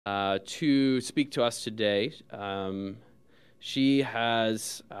to speak to us today. She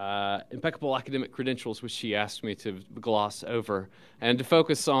has impeccable academic credentials, which she asked me to gloss over, and to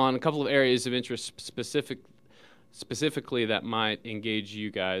focus on a couple of areas of interest specifically that might engage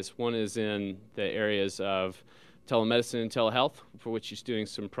you guys. One is in the areas of telemedicine and telehealth, for which she's doing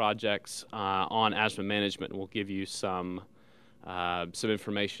some projects on asthma management, and we'll give you some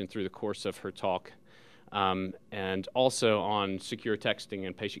information through the course of her talk. And also on secure texting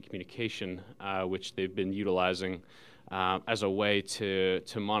and patient communication, which they've been utilizing as a way to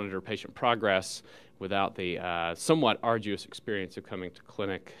monitor patient progress without the somewhat arduous experience of coming to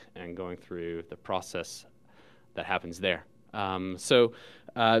clinic and going through the process that happens there.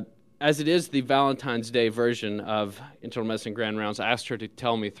 As it is the Valentine's Day version of Internal Medicine Grandrounds, I asked her to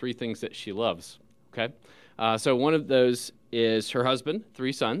tell me 3 things that she loves. Okay, so one of those is her husband,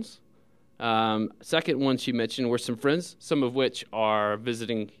 3 sons. Second one she mentioned were some friends, some of which are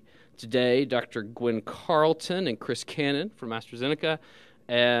visiting today, Dr. Gwen Carlton and Chris Cannon from AstraZeneca,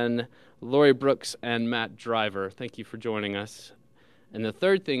 and Lori Brooks and Matt Driver. Thank you for joining us. And the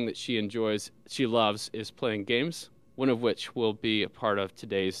third thing that she loves, is playing games, one of which will be a part of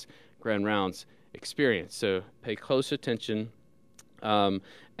today's Grand Rounds experience. So pay close attention, and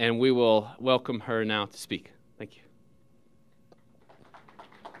we will welcome her now to speak. Thank you.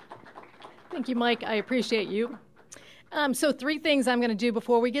 Thank you, Mike. I appreciate you. So 3 things I'm going to do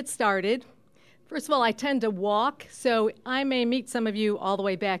before we get started. First of all, I tend to walk, so I may meet some of you all the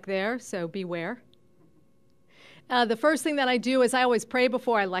way back there, so beware. The first thing that I do is I always pray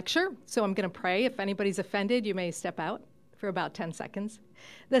before I lecture, so I'm going to pray. If anybody's offended, you may step out for about 10 seconds.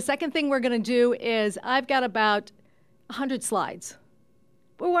 The second thing we're going to do is I've got about 100 slides.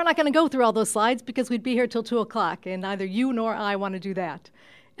 But we're not going to go through all those slides because we'd be here till 2 o'clock, and neither you nor I want to do that.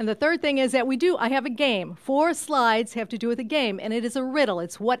 And the third thing is that I have a game. 4 slides have to do with a game, and it is a riddle.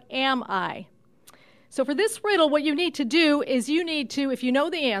 It's what am I? So for this riddle, what you need to do is you need to, if you know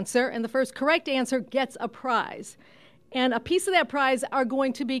the answer, and the first correct answer gets a prize. And a piece of that prize are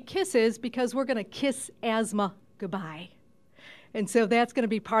going to be kisses, because we're going to kiss asthma goodbye. And so that's going to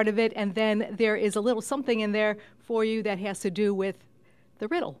be part of it. And then there is a little something in there for you that has to do with the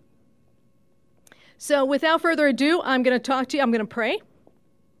riddle. So without further ado, I'm going to talk to you. I'm going to pray.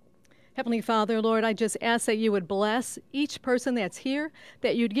 Heavenly Father, Lord, I just ask that you would bless each person that's here,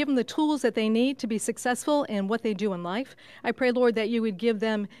 that you'd give them the tools that they need to be successful in what they do in life. I pray, Lord, that you would give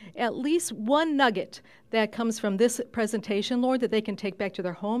them at least one nugget that comes from this presentation, Lord, that they can take back to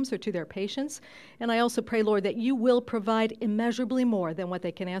their homes or to their patients. And I also pray, Lord, that you will provide immeasurably more than what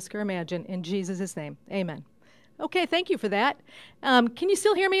they can ask or imagine. In Jesus' name, amen. Okay, thank you for that. Can you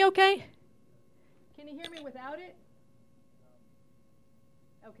still hear me okay? Can you hear me without it?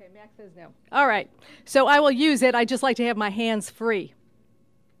 Okay, Max says no. All right, so I will use it. I just like to have my hands free.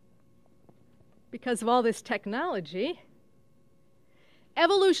 Because of all this technology.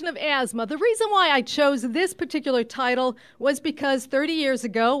 Evolution of asthma. The reason why I chose this particular title was because 30 years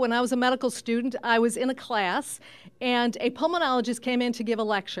ago, when I was a medical student, I was in a class, and a pulmonologist came in to give a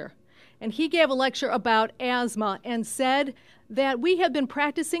lecture. And he gave a lecture about asthma and said that we have been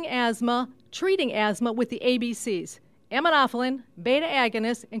practicing asthma, treating asthma with the ABCs. Aminophylline, beta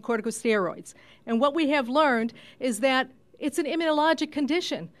agonists, and corticosteroids. And what we have learned is that it's an immunologic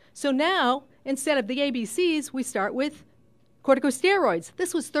condition. So now, instead of the ABCs, we start with corticosteroids.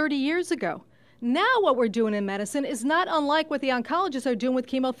 This was 30 years ago. Now what we're doing in medicine is not unlike what the oncologists are doing with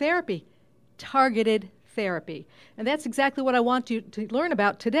chemotherapy, targeted therapy. And that's exactly what I want you to learn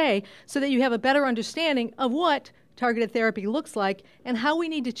about today, so that you have a better understanding of what targeted therapy looks like and how we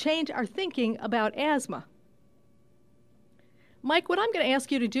need to change our thinking about asthma. Mike, what I'm going to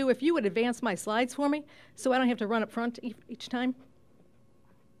ask you to do, if you would advance my slides for me so I don't have to run up front each time.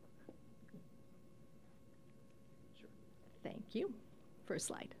 Sure. Thank you. First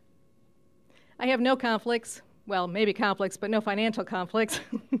slide. I have no conflicts. Well, maybe conflicts, but no financial conflicts.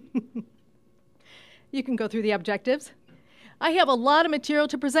 You can go through the objectives. I have a lot of material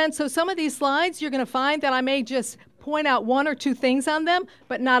to present, so some of these slides you're going to find that I may just point out 1 or 2 things on them,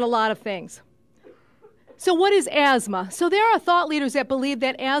 but not a lot of things. So what is asthma? So there are thought leaders that believe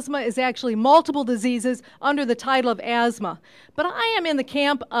that asthma is actually multiple diseases under the title of asthma. But I am in the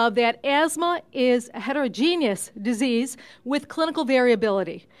camp of that asthma is a heterogeneous disease with clinical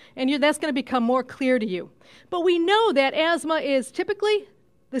variability. And that's going to become more clear to you. But we know that asthma is typically,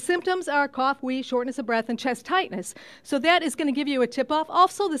 the symptoms are cough, wheeze, shortness of breath, and chest tightness. So that is going to give you a tip-off.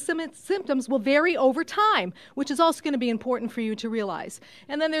 Also, the symptoms will vary over time, which is also going to be important for you to realize.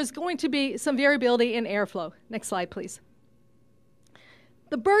 And then there's going to be some variability in airflow. Next slide, please.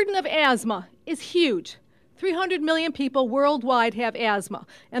 The burden of asthma is huge. 300 million people worldwide have asthma,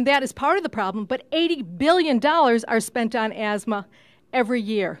 and that is part of the problem, but $80 billion are spent on asthma every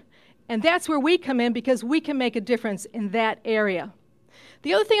year. And that's where we come in because we can make a difference in that area.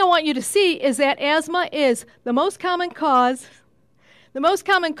 The other thing I want you to see is that asthma is the most common cause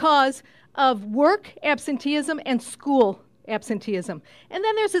of work absenteeism and school absenteeism. And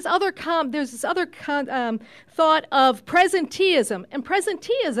then there's this other thought of presenteeism. And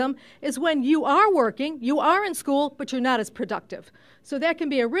presenteeism is when you are working, you are in school, but you're not as productive. So that can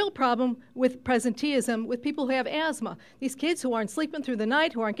be a real problem with presenteeism with people who have asthma. These kids who aren't sleeping through the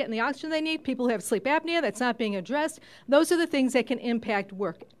night, who aren't getting the oxygen they need, people who have sleep apnea that's not being addressed, those are the things that can impact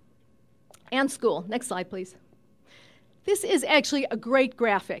work and school. Next slide, please. This is actually a great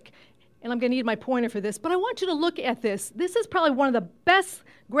graphic, and I'm going to need my pointer for this, but I want you to look at this. This is probably one of the best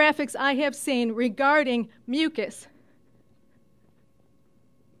graphics I have seen regarding mucus.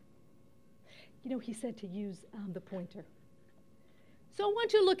 You know, he said to use the pointer. So I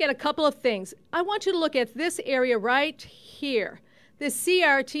want you to look at a couple of things. I want you to look at this area right here, this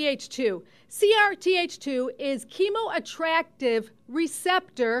CRTH2. CRTH2 is chemoattractive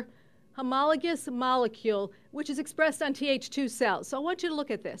receptor homologous molecule, which is expressed on Th2 cells. So I want you to look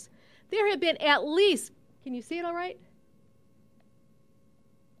at this. There have been at least, can you see it all right?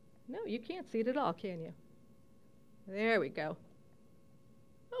 No, you can't see it at all, can you? There we go.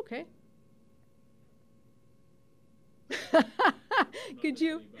 Okay. Could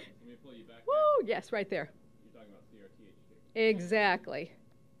you? Let me pull you back. Woo, yes, right there. You're talking about CRTH2. Exactly.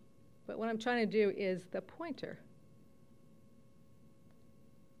 But what I'm trying to do is the pointer.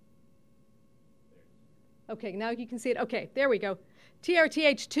 Okay, now you can see it. Okay, there we go.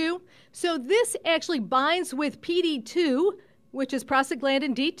 TRTH2. So this actually binds with PD2, which is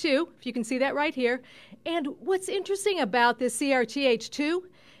prostaglandin D2, if you can see that right here. And what's interesting about this CRTH2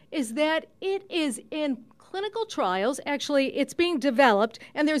 is that it is in clinical trials. Actually, it's being developed,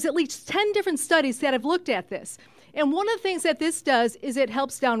 and there's at least 10 different studies that have looked at this. And one of the things that this does is it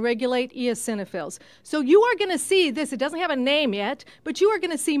helps downregulate eosinophils. So you are going to see this. It doesn't have a name yet, but you are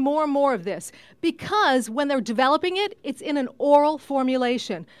going to see more and more of this because when they're developing it, it's in an oral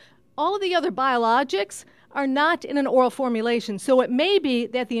formulation. All of the other biologics are not in an oral formulation. So it may be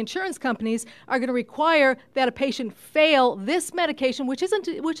that the insurance companies are going to require that a patient fail this medication, which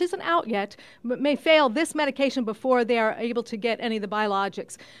isn't out yet, but may fail this medication before they are able to get any of the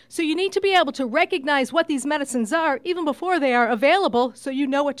biologics. So you need to be able to recognize what these medicines are even before they are available so you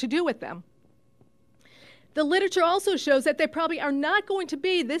know what to do with them. The literature also shows that they probably are not going to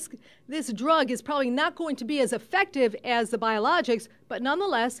be, this drug is probably not going to be as effective as the biologics, but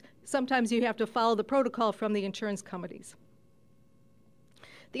nonetheless, sometimes you have to follow the protocol from the insurance companies.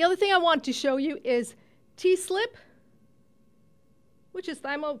 The other thing I want to show you is TSLP, which is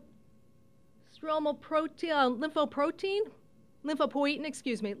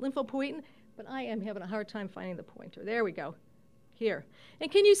lymphopoietin, but I am having a hard time finding the pointer. There we go. Here.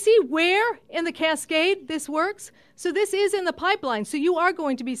 And can you see where in the cascade this works? So this is in the pipeline, so you are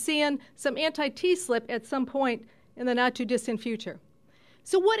going to be seeing some anti-TSLP at some point in the not-too-distant future.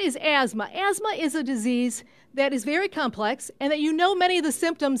 So what is asthma? Asthma is a disease that is very complex and that you know many of the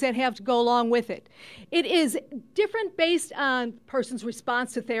symptoms that have to go along with it. It is different based on person's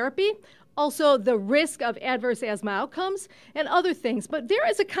response to therapy, also the risk of adverse asthma outcomes, and other things. But there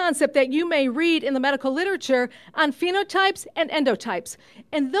is a concept that you may read in the medical literature on phenotypes and endotypes.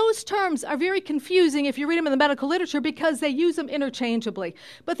 And those terms are very confusing if you read them in the medical literature because they use them interchangeably.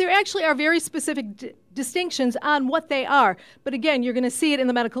 But there actually are very specific distinctions on what they are. But again, you're going to see it in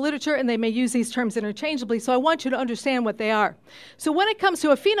the medical literature, and they may use these terms interchangeably, so I want you to understand what they are. So when it comes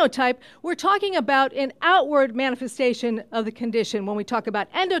to a phenotype, we're talking about an outward manifestation of the condition. When we talk about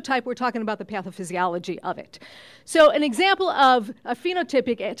endotype, we're talking about the pathophysiology of it. So an example of a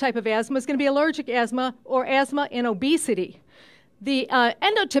phenotypic type of asthma is going to be allergic asthma or asthma and obesity. The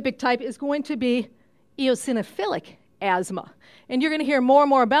endotypic type is going to be eosinophilic asthma. And you're going to hear more and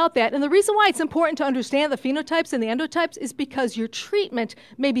more about that. And the reason why it's important to understand the phenotypes and the endotypes is because your treatment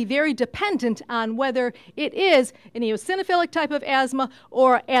may be very dependent on whether it is an eosinophilic type of asthma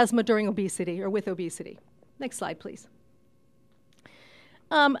or asthma during obesity or with obesity. Next slide, please.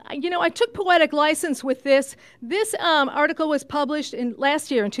 I took poetic license with this. This article was published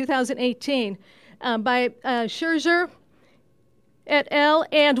last year in 2018 by Scherzer et al.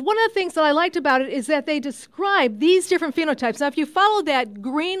 And one of the things that I liked about it is that they describe these different phenotypes. Now, if you follow that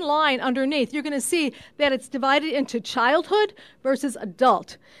green line underneath, you're going to see that it's divided into childhood versus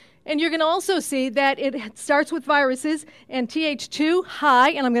adult. And you're going to also see that it starts with viruses and Th2 high,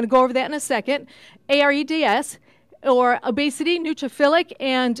 and I'm going to go over that in a second, AREDS, or obesity, neutrophilic,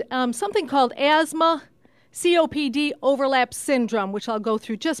 and something called asthma COPD overlap syndrome, which I'll go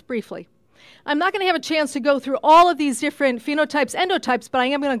through just briefly. I'm not going to have a chance to go through all of these different phenotypes, endotypes, but I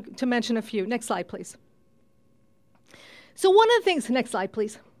am going to mention a few. Next slide, please. So one of the things, next slide,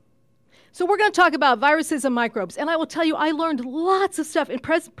 please. So we're going to talk about viruses and microbes, and I will tell you I learned lots of stuff in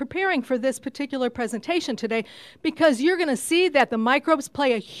preparing for this particular presentation today, because you're going to see that the microbes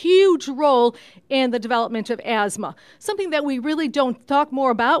play a huge role in the development of asthma, something that we really don't talk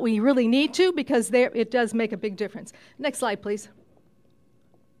more about. We really need to, because it does make a big difference. Next slide, please.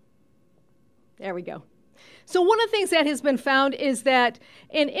 There we go. So one of the things that has been found is that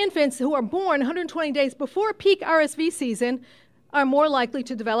in infants who are born 120 days before peak RSV season are more likely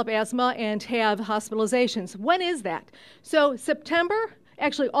to develop asthma and have hospitalizations. When is that? So September,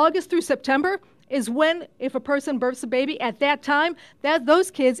 actually August through September, is when, if a person births a baby, at that time, those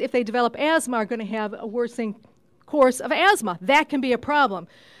kids, if they develop asthma, are going to have a worsening course of asthma. That can be a problem.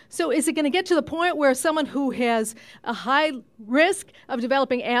 So is it going to get to the point where someone who has a high risk of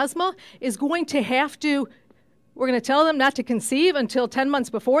developing asthma is going to have to, we're going to tell them not to conceive until 10 months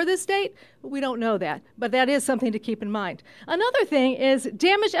before this date? We don't know that, but that is something to keep in mind. Another thing is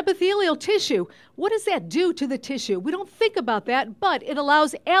damaged epithelial tissue. What does that do to the tissue? We don't think about that, but it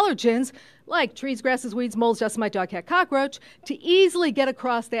allows allergens like trees, grasses, weeds, molds, dust mite, dog, cat, cockroach to easily get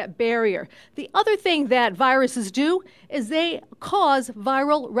across that barrier. The other thing that viruses do is they cause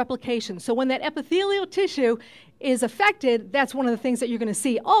viral replication. So when that epithelial tissue is affected, that's one of the things that you're going to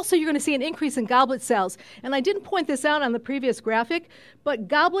see. Also, you're going to see an increase in goblet cells. And I didn't point this out on the previous graphic, but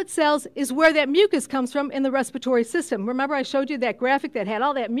goblet cells is where that mucus comes from in the respiratory system. Remember I showed you that graphic that had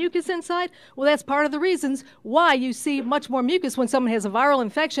all that mucus inside? Well, that's part of the reasons why you see much more mucus when someone has a viral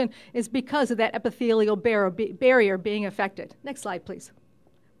infection, is because of that epithelial barrier being affected. Next slide, please.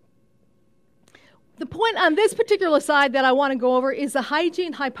 The point on this particular slide that I want to go over is the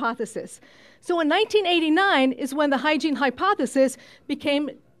hygiene hypothesis. So in 1989 is when the hygiene hypothesis became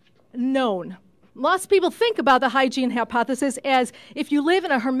known. Lots of people think about the hygiene hypothesis as if you live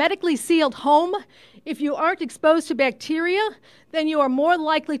in a hermetically sealed home, if you aren't exposed to bacteria, then you are more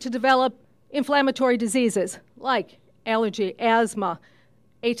likely to develop inflammatory diseases like allergy, asthma,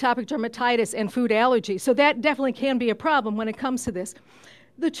 atopic dermatitis, and food allergy. So that definitely can be a problem when it comes to this.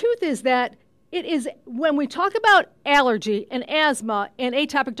 The truth is that it is, when we talk about allergy and asthma and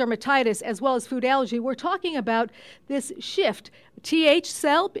atopic dermatitis as well as food allergy, we're talking about this shift. TH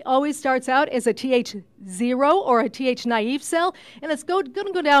cell always starts out as a TH0 or a TH naive cell, and it's going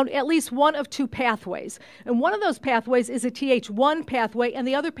to go down at least one of two pathways. And one of those pathways is a TH1 pathway, and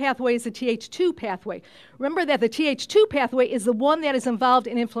the other pathway is a TH2 pathway. Remember that the TH2 pathway is the one that is involved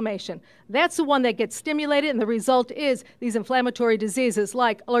in inflammation. That's the one that gets stimulated, and the result is these inflammatory diseases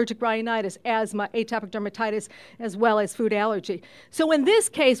like allergic rhinitis, asthma, atopic dermatitis, as well as food allergy. So in this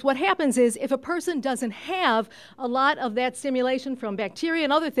case, what happens is if a person doesn't have a lot of that stimulation from bacteria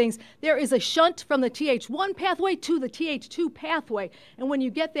and other things, there is a shunt from the TH1 pathway to the TH2 pathway. And when you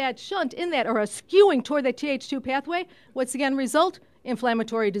get that shunt in that, or a skewing toward the TH2 pathway, what's again result?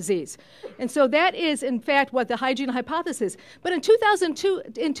 Inflammatory disease. And so that is, in fact, what the hygiene hypothesis. But in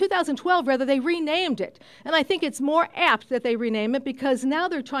 2012, they renamed it. And I think it's more apt that they rename it, because now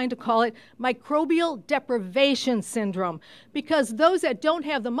they're trying to call it microbial deprivation syndrome, because those that don't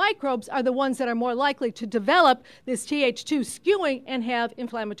have the microbes are the ones that are more likely to develop this TH2 skewing and have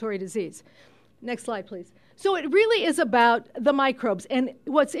inflammatory disease. Next slide, please. So it really is about the microbes. And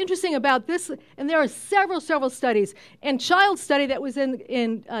what's interesting about this, and there are several studies, and Child's study that was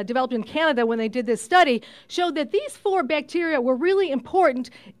developed in Canada when they did this study showed that these 4 bacteria were really important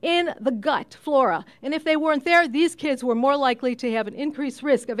in the gut flora. And if they weren't there, these kids were more likely to have an increased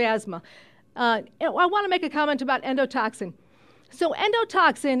risk of asthma. I want to make a comment about endotoxin. So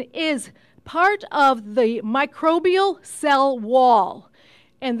endotoxin is part of the microbial cell wall.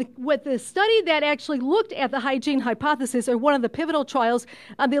 And what the study that actually looked at the hygiene hypothesis, or one of the pivotal trials,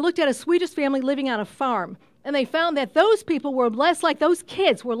 they looked at a Swedish family living on a farm. And they found that those people were those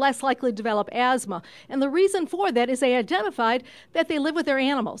kids were less likely to develop asthma. And the reason for that is they identified that they live with their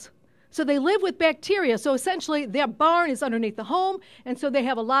animals. So they live with bacteria. So essentially their barn is underneath the home, and so they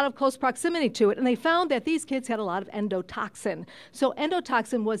have a lot of close proximity to it. And they found that these kids had a lot of endotoxin. So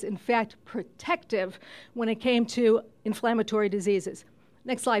endotoxin was in fact protective when it came to inflammatory diseases.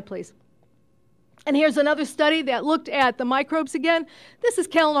 Next slide, please. And here's another study that looked at the microbes again. This is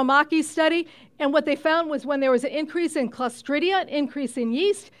Kalanomaki's study, and what they found was when there was an increase in Clostridia, an increase in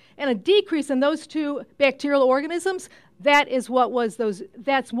yeast, and a decrease in those 2 bacterial organisms, that's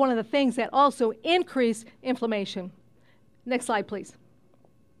one of the things that also increase inflammation. Next slide, please.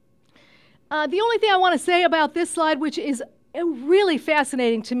 The only thing I want to say about this slide, which is really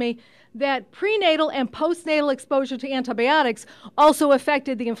fascinating to me, that prenatal and postnatal exposure to antibiotics also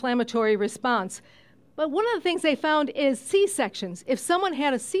affected the inflammatory response. But one of the things they found is C-sections. If someone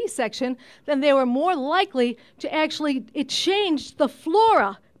had a C-section, then they were more likely to actually, it changed the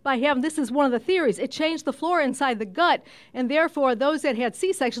flora by having, this is one of the theories, it changed the flora inside the gut, and therefore those that had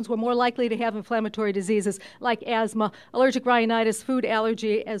C-sections were more likely to have inflammatory diseases like asthma, allergic rhinitis, food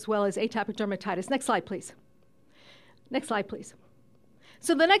allergy, as well as atopic dermatitis. Next slide, please. Next slide, please.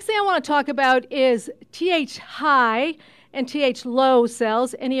 So the next thing I want to talk about is Th high and Th low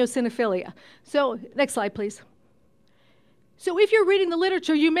cells and eosinophilia. So next slide, please. So if you're reading the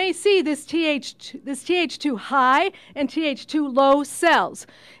literature, you may see this Th2 high and Th2 low cells.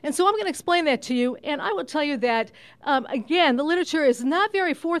 And so I'm going to explain that to you, and I will tell you that, again, the literature is not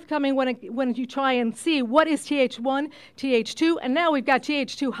very forthcoming when you try and see what is Th1, Th2, and now we've got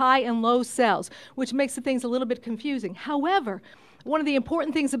Th2 high and low cells, which makes the things a little bit confusing. However, one of the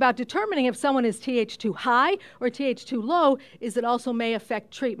important things about determining if someone is Th2 high or Th2 low is it also may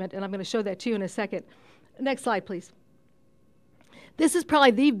affect treatment, and I'm going to show that to you in a second. Next slide, please. This is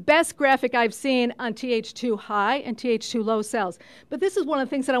probably the best graphic I've seen on Th2 high and Th2 low cells. But this is one of the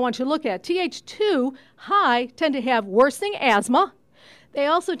things that I want you to look at. Th2 high tend to have worsening asthma. They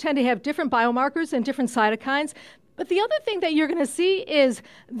also tend to have different biomarkers and different cytokines. But the other thing that you're going to see is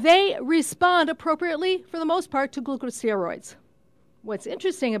they respond appropriately, for the most part, to glucocorticoids. What's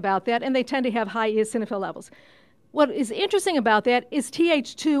interesting about that, and they tend to have high eosinophil levels. What is interesting about that is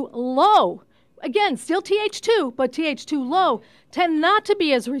Th2 low. Again, still Th2, but Th2 low tend not to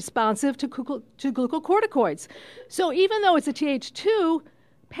be as responsive to glucocorticoids. So even though it's a Th2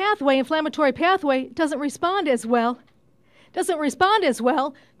 pathway, inflammatory pathway, it doesn't respond as well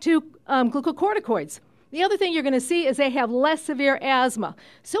to glucocorticoids. The other thing you're going to see is they have less severe asthma.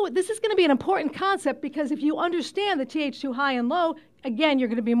 So this is going to be an important concept because if you understand the Th2 high and low, again, you're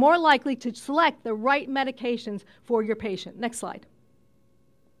going to be more likely to select the right medications for your patient. Next slide.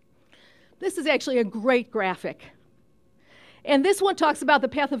 This is actually a great graphic. And this one talks about the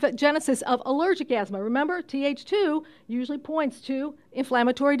pathogenesis of allergic asthma. Remember, Th2 usually points to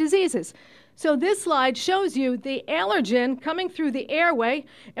inflammatory diseases. So this slide shows you the allergen coming through the airway.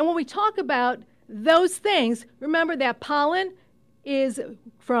 And when we talk about those things, remember that pollen is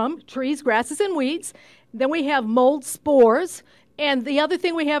from trees, grasses, and weeds. Then we have mold spores. And the other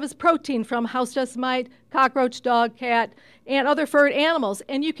thing we have is protein from house dust mite, cockroach, dog, cat, and other furred animals.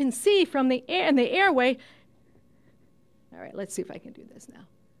 And you can see from the air in the airway. All right, let's see if I can do this now.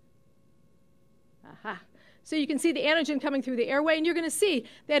 Aha. So you can see the antigen coming through the airway, and you're going to see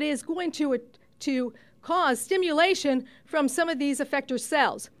that it is going to cause stimulation from some of these effector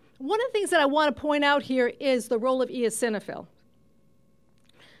cells. One of the things that I want to point out here is the role of eosinophil.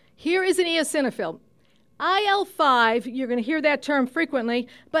 Here is an eosinophil. IL-5, you're going to hear that term frequently,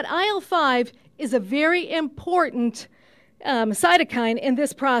 but IL-5 is a very important cytokine in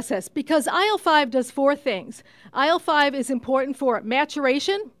this process because IL-5 does four things. IL-5 is important for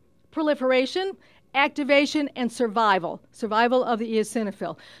maturation, proliferation, activation, and survival of the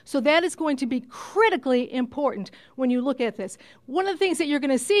eosinophil. So that is going to be critically important when you look at this. One of the things that you're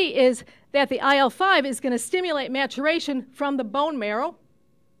going to see is that the IL-5 is going to stimulate maturation from the bone marrow.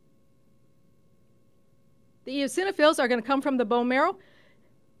 The eosinophils are going to come from the bone marrow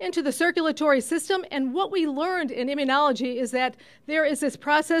into the circulatory system, and what we learned in immunology is that there is this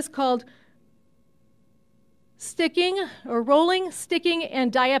process called sticking or rolling, sticking,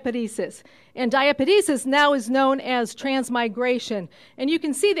 and diapedesis. And diapedesis now is known as transmigration. And you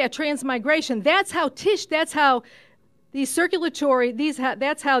can see that transmigration, that's how these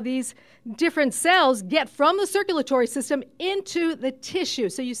different cells get from the circulatory system into the tissue.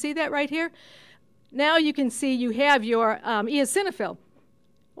 So you see that right here? Now you can see you have your eosinophil.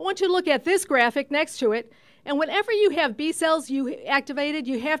 I want you to look at this graphic next to it. And whenever you have B cells activated,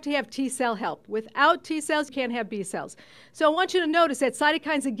 you have to have T cell help. Without T cells, you can't have B cells. So I want you to notice that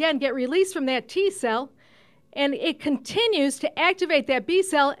cytokines, again, get released from that T cell, and it continues to activate that B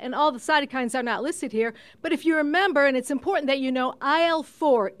cell, and all the cytokines are not listed here. But if you remember, and it's important that you know,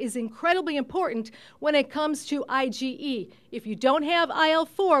 IL-4 is incredibly important when it comes to IgE. If you don't have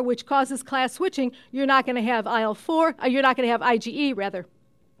IL-4, which causes class switching, you're not going to have you're not going to have IgE, rather.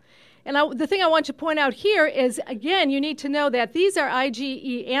 And the thing I want to point out here is, again, you need to know that these are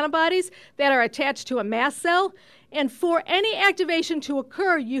IgE antibodies that are attached to a mast cell, And for any activation to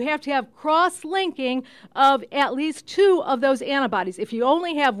occur, you have to have cross-linking of at least 2 of those antibodies. If you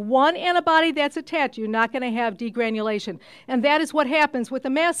only have one antibody that's attached, you're not going to have degranulation. And that is what happens with the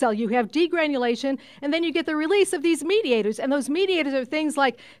mast cell. You have degranulation, and then you get the release of these mediators. And those mediators are things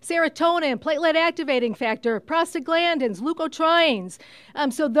like serotonin, platelet activating factor, prostaglandins, leukotrienes.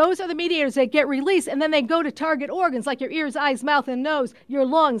 So those are the mediators that get released, and then they go to target organs like your ears, eyes, mouth, and nose, your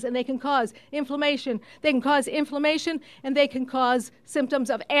lungs, and they can cause inflammation. They can cause inflammation, and they can cause symptoms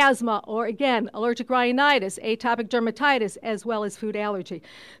of asthma or, again, allergic rhinitis, atopic dermatitis, as well as food allergy.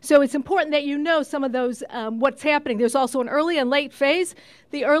 So it's important that you know some of those, what's happening. There's also an early and late phase.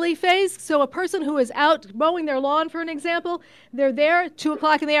 The early phase, so a person who is out mowing their lawn, for an example, they're there 2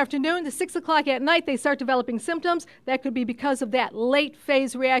 o'clock in the afternoon to 6 o'clock at night, they start developing symptoms. That could be because of that late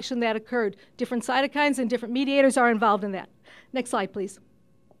phase reaction that occurred. Different cytokines and different mediators are involved in that. Next slide, please.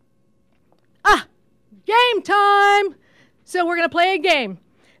 Game time! So we're going to play a game.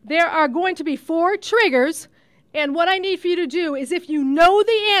 There are going to be 4 triggers, and what I need for you to do is if you know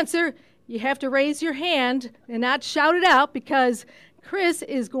the answer, you have to raise your hand and not shout it out because Chris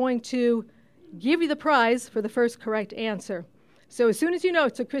is going to give you the prize for the first correct answer. So as soon as you know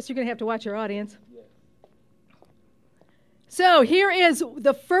it, so Chris, you're going to have to watch your audience. So here is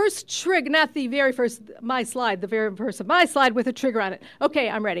the first trigger, not the very first, my slide, the very first of my slide with a trigger on it. Okay,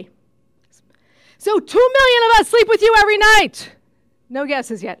 I'm ready. So 2 million of us sleep with you every night. No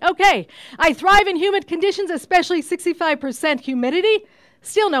guesses yet. Okay. I thrive in humid conditions, especially 65% humidity.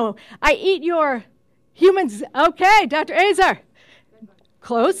 Still no. I eat your humans. Okay, Dr. Azar.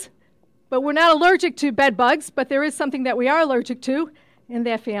 Close. But we're not allergic to bed bugs, but there is something that we are allergic to in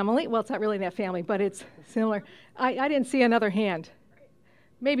that family. Well, it's not really in that family, but it's similar. I didn't see another hand.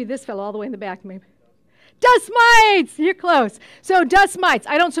 Maybe this fellow all the way in the back, maybe. Dust mites! You're close. So dust mites.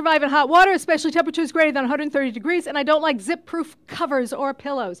 I don't survive in hot water, especially temperatures greater than 130 degrees, and I don't like zip-proof covers or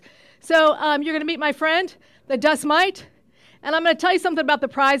pillows. So you're going to meet my friend, the dust mite, and I'm going to tell you something about the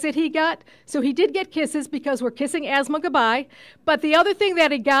prize that he got. So he did get kisses because we're kissing asthma goodbye, but the other thing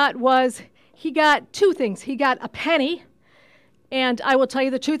that he got was he got 2 things. He got a penny, and I will tell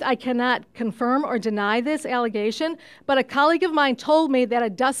you the truth, I cannot confirm or deny this allegation, but a colleague of mine told me that a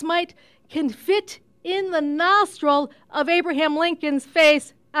dust mite can fit in the nostril of Abraham Lincoln's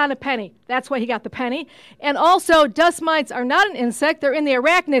face on a penny. That's why he got the penny. And also, dust mites are not an insect. They're in the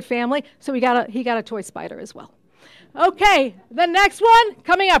arachnid family, so he got a toy spider as well. Okay, the next one,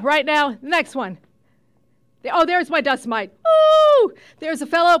 coming up right now, the next one. Oh, there's my dust mite. Ooh! There's a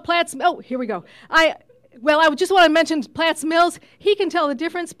fellow, Platts. Oh, here we go. I just want to mention Platts Mills. He can tell the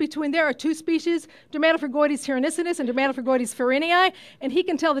difference between, there are 2 species, Dermatophagoides tyrannicidus and Dermatophagoides farinii, and he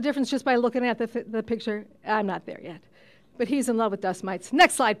can tell the difference just by looking at the picture. I'm not there yet, but he's in love with dust mites.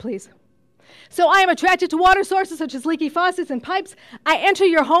 Next slide, please. So I am attracted to water sources such as leaky faucets and pipes. I enter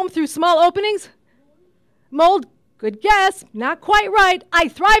your home through small openings. Mold, good guess, not quite right. I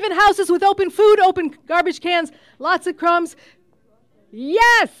thrive in houses with open food, open garbage cans, lots of crumbs.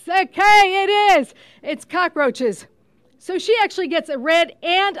 Yes, okay, it is. It's cockroaches. So she actually gets a red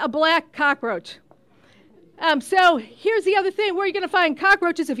and a black cockroach. So here's the other thing. Where are you going to find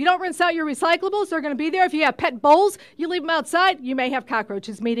cockroaches? If you don't rinse out your recyclables, they're going to be there. If you have pet bowls, you leave them outside, you may have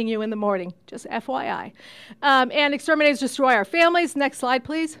cockroaches meeting you in the morning. Just FYI. And exterminators destroy our families. Next slide,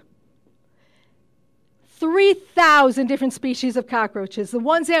 please. 3,000 different species of cockroaches. The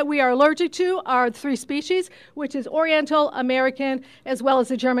ones that we are allergic to are 3 species, which is Oriental, American, as well as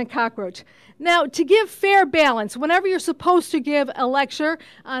the German cockroach. Now, to give fair balance, whenever you're supposed to give a lecture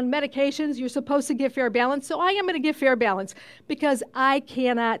on medications, you're supposed to give fair balance. So I am going to give fair balance because I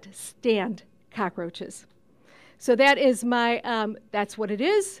cannot stand cockroaches. So that is my, that's what it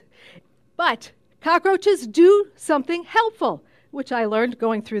is. But cockroaches do something helpful, which I learned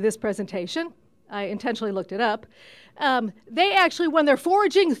going through this presentation. I intentionally looked it up. They actually, when they're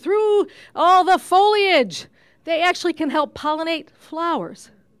foraging through all the foliage, they actually can help pollinate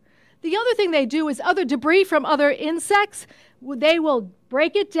flowers. The other thing they do is other debris from other insects, they will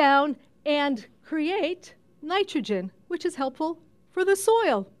break it down and create nitrogen, which is helpful for the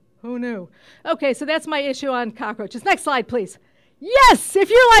soil. Who knew? Okay, so that's my issue on cockroaches. Next slide, please. Yes, if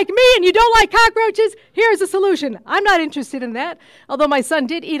you're like me and you don't like cockroaches, here's a solution. I'm not interested in that, although my son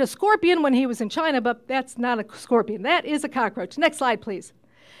did eat a scorpion when he was in China, but that's not a scorpion. That is a cockroach. Next slide, please.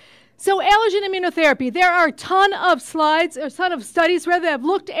 So allergen immunotherapy, there are a ton of slides, or a ton of studies rather, that have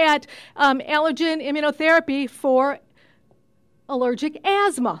looked at allergen immunotherapy for allergic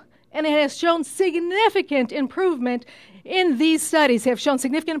asthma. And it has shown significant improvement in these studies, have shown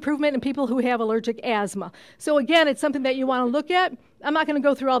significant improvement in people who have allergic asthma. So again, it's something that you want to look at. I'm not going to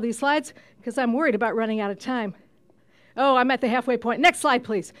go through all these slides because I'm worried about running out of time. Oh, I'm at the halfway point. Next slide,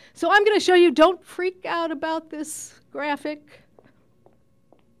 please. So I'm going to show you, don't freak out about this graphic.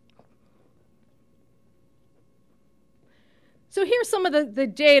 So here's some of the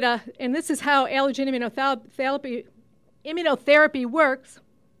data, and this is how allergen immunotherapy works.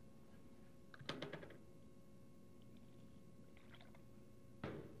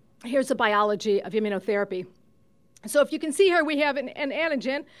 Here's the biology of immunotherapy. So if you can see here, we have an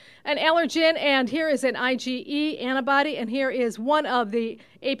antigen, an allergen, and here is an IgE antibody, and here is one of the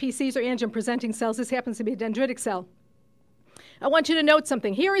APCs, or antigen-presenting cells. This happens to be a dendritic cell. I want you to note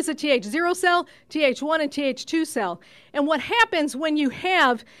something. Here is a Th0 cell, Th1, and Th2 cell. And what happens when you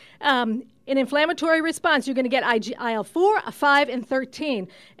have an inflammatory response, you're going to get IL-4, 5, and 13.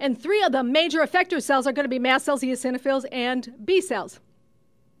 And 3 of the major effector cells are going to be mast cells, eosinophils, and B cells.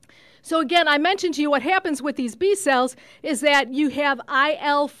 So again, I mentioned to you what happens with these B cells is that you have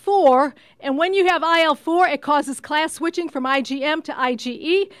IL-4, and when you have IL-4, it causes class switching from IgM to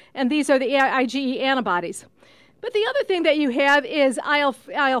IgE, and these are the IgE antibodies. But the other thing that you have is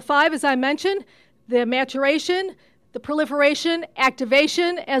IL-5, as I mentioned, the maturation, the proliferation,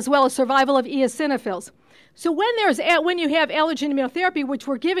 activation, as well as survival of eosinophils. So when you have allergen immunotherapy, which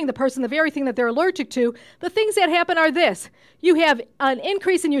we're giving the person the very thing that they're allergic to, the things that happen are this. You have an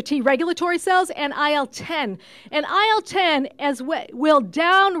increase in your T regulatory cells and IL-10. And IL-10 will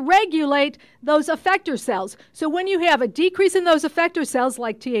down-regulate those effector cells. So when you have a decrease in those effector cells,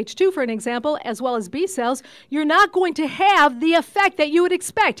 like Th2 for an example, as well as B cells, you're not going to have the effect that you would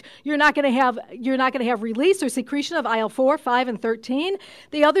expect. You're not going to have release or secretion of IL-4, 5, and 13.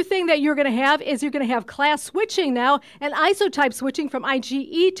 The other thing that you're going to have is you're going to have class switching now and isotype switching from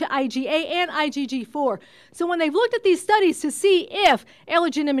IgE to IgA and IgG4. So when they've looked at these studies to see if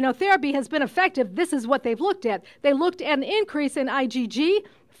allergen immunotherapy has been effective, this is what they've looked at. They looked at an increase in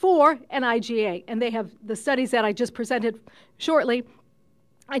IgG4 and IgA, and they have the studies that I just presented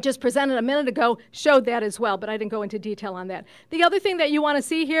a minute ago showed that as well, but I didn't go into detail on that. The other thing that you want to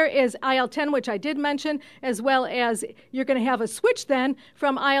see here is IL-10, which I did mention, as well as you're going to have a switch then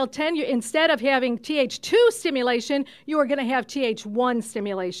from IL-10. Instead of having Th2 stimulation, you are going to have Th1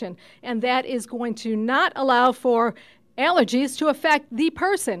 stimulation, and that is going to not allow for allergies to affect the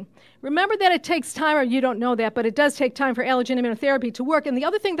person. Remember that it takes time, or you don't know that, but it does take time for allergen immunotherapy to work. And the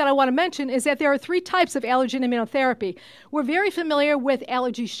other thing that I want to mention is that there are 3 types of allergen immunotherapy. We're very familiar with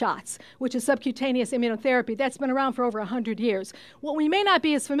allergy shots, which is subcutaneous immunotherapy. That's been around for over 100 years. What we may not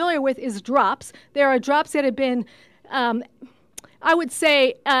be as familiar with is drops. There are drops that have been I would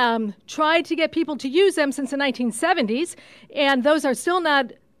say tried to get people to use them since the 1970s, and those are still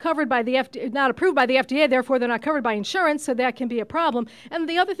not covered by the not approved by the FDA, therefore they're not covered by insurance, so that can be a problem. And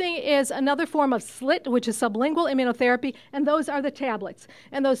the other thing is another form of SLIT, which is sublingual immunotherapy, and those are the tablets.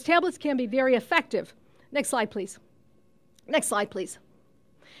 And those tablets can be very effective. Next slide, please. Next slide, please.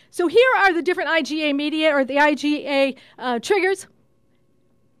 So here are the different IgA media, or the IgA triggers.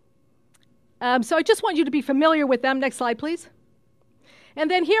 So I just want you to be familiar with them. Next slide, please.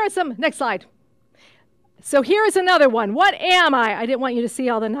 And then here are some, next slide. So here is another one. What am I? I didn't want you to see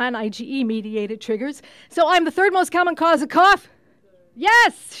all the non-IgE mediated triggers. So I'm the 3rd most common cause of cough.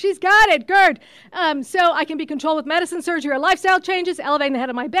 Yes, she's got it. Good. So I can be controlled with medicine, surgery, or lifestyle changes, elevating the head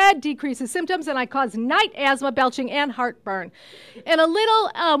of my bed, decreases symptoms, and I cause night asthma, belching, and heartburn. And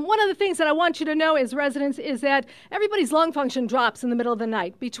one of the things that I want you to know as residents is that everybody's lung function drops in the middle of the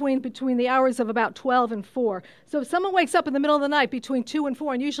night between the hours of about 12 and 4. So if someone wakes up in the middle of the night between 2 and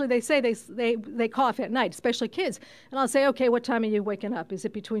 4, and usually they say they cough at night, especially kids, and I'll say, okay, what time are you waking up? Is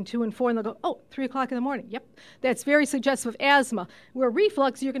it between 2 and 4? And they'll go, oh, 3 o'clock in the morning. Yep. That's very suggestive of asthma. Where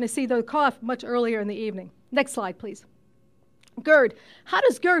reflux, you're going to see the cough much earlier in the evening. Next slide, please. GERD. How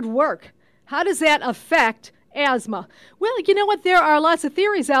does GERD work? How does that affect asthma? Well, you know what? There are lots of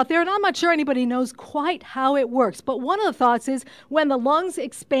theories out there, and I'm not sure anybody knows quite how it works. But one of the thoughts is when the lungs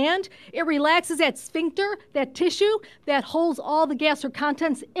expand, it relaxes that sphincter, that tissue that holds all the gastric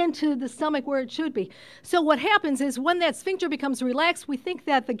contents into the stomach where it should be. So what happens is when that sphincter becomes relaxed, we think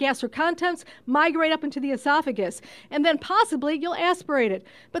that the gastric contents migrate up into the esophagus, and then possibly you'll aspirate it.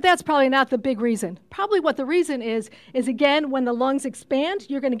 But that's probably not the big reason. Probably what the reason is again, when the lungs expand,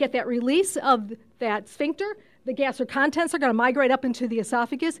 you're going to get that release of that sphincter. The gastric contents are going to migrate up into the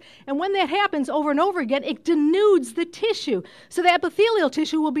esophagus, and when that happens over and over again, it denudes the tissue. So the epithelial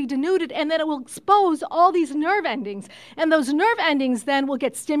tissue will be denuded, and then it will expose all these nerve endings, and those nerve endings then will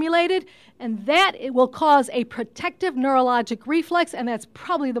get stimulated, and that it will cause a protective neurologic reflex, and that's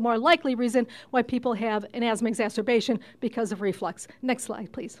probably the more likely reason why people have an asthma exacerbation, because of reflux. Next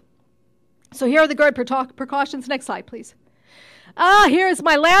slide, please. So here are the GERD precautions. Next slide, please. Here's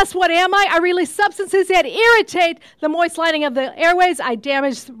my last. What am I? I release substances that irritate the moist lining of the airways. I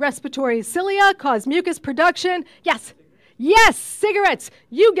damage respiratory cilia, cause mucus production. Yes. Yes, cigarettes.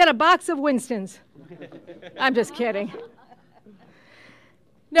 You get a box of Winston's. I'm just kidding.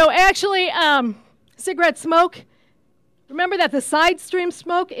 No, actually, cigarette smoke, remember that the side stream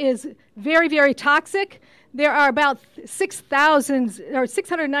smoke is very, very toxic. There are about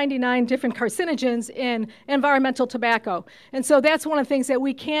 699 different carcinogens in environmental tobacco. And so that's one of the things that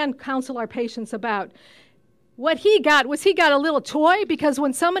we can counsel our patients about. What he got was he got a little toy, because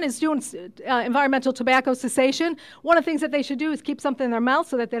when someone is doing environmental tobacco cessation, one of the things that they should do is keep something in their mouth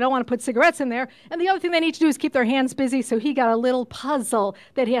so that they don't want to put cigarettes in there. And the other thing they need to do is keep their hands busy, so he got a little puzzle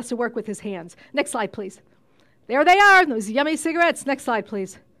that he has to work with his hands. Next slide, please. There they are, those yummy cigarettes. Next slide,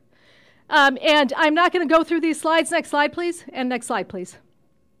 please. And I'm not going to go through these slides. Next slide, please. And next slide, please.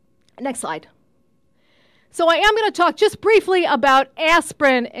 Next slide. So I am going to talk just briefly about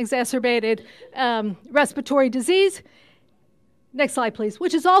aspirin-exacerbated respiratory disease. Next slide, please,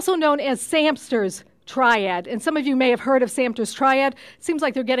 which is also known as Samster's triad. And some of you may have heard of Samster's triad. It seems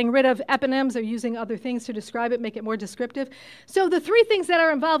like they're getting rid of eponyms or using other things to describe it, make it more descriptive. So the three things that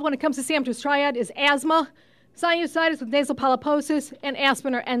are involved when it comes to Samster's triad is asthma, sinusitis with nasal polyposis, and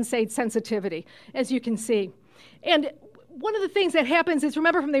aspirin or NSAID sensitivity, as you can see. And one of the things that happens is,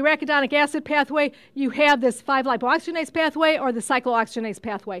 remember from the arachidonic acid pathway, you have this 5-lipoxygenase pathway or the cyclooxygenase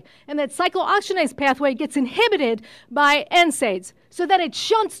pathway. And that cyclooxygenase pathway gets inhibited by NSAIDs, so that it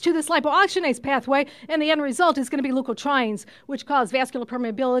shunts to this lipoxygenase pathway, and the end result is going to be leukotrienes, which cause vascular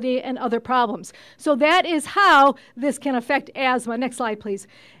permeability and other problems. So that is how this can affect asthma. Next slide, please.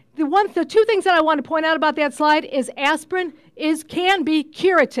 The two things that I want to point out about that slide is aspirin can be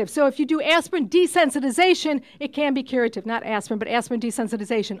curative. So if you do aspirin desensitization, it can be curative. Not aspirin, but aspirin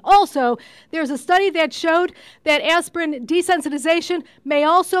desensitization. Also, there's a study that showed that aspirin desensitization may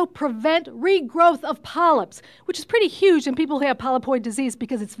also prevent regrowth of polyps, which is pretty huge in people who have polypoid disease,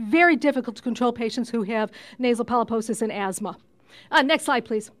 because it's very difficult to control patients who have nasal polyposis and asthma. Next slide,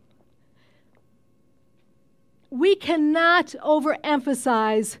 please. We cannot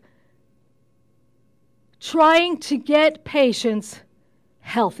overemphasize trying to get patients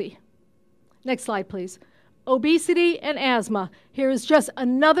healthy. Next slide, please. Obesity and asthma. Here is just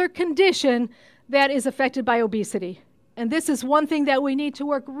another condition that is affected by obesity. And this is one thing that we need to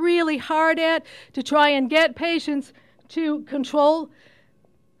work really hard at, to try and get patients to control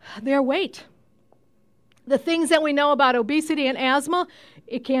their weight. The things that we know about obesity and asthma,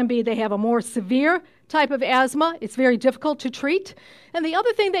 it can be they have a more severe type of asthma. It's very difficult to treat. And the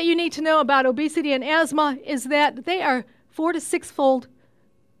other thing that you need to know about obesity and asthma is that they are 4 to 6-fold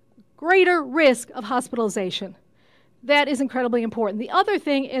greater risk of hospitalization. That is incredibly important. The other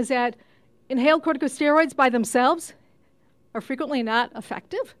thing is that inhaled corticosteroids by themselves are frequently not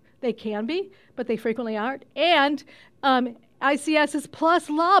effective. They can be, but they frequently aren't. And ICSs plus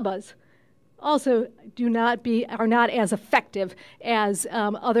LABAs also are not as effective as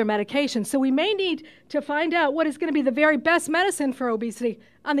other medications. So we may need to find out what is going to be the very best medicine for obesity.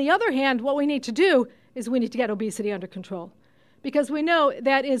 On the other hand, what we need to do is we need to get obesity under control, because we know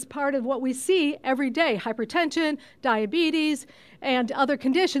that is part of what we see every day: hypertension, diabetes, and other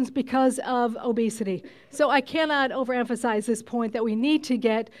conditions because of obesity. So I cannot overemphasize this point that we need to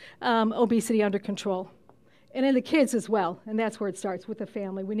get obesity under control. And in the kids as well, and that's where it starts, with the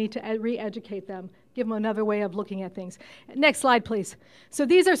family. We need to re-educate them, give them another way of looking at things. Next slide, please. So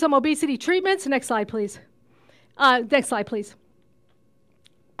these are some obesity treatments. Next slide, please. Next slide, please.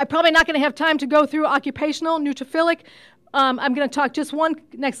 I'm probably not going to have time to go through occupational, neutrophilic. I'm going to talk just one.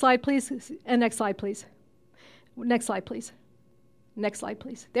 Next slide, please. And next slide, please. Next slide, please. Next slide,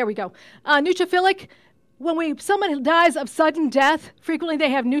 please. There we go. Neutrophilic. When someone dies of sudden death, frequently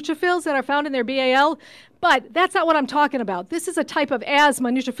they have neutrophils that are found in their BAL, but that's not what I'm talking about. This is a type of asthma,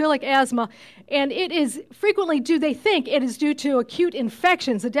 neutrophilic asthma, and it is frequently they think it is due to acute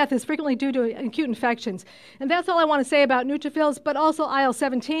infections. The death is frequently due to acute infections. And that's all I want to say about neutrophils, but also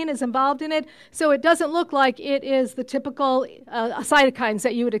IL-17 is involved in it, so it doesn't look like it is the typical cytokines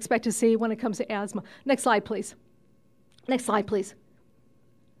that you would expect to see when it comes to asthma. Next slide, please. Next slide, please.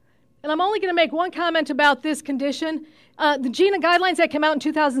 And I'm only going to make one comment about this condition. The GINA guidelines that came out in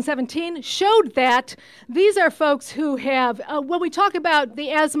 2017 showed that these are folks who have, when we talk about the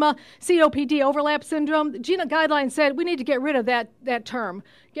asthma COPD overlap syndrome, the GINA guidelines said we need to get rid of that term,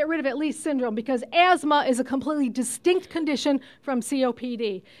 get rid of at least syndrome, because asthma is a completely distinct condition from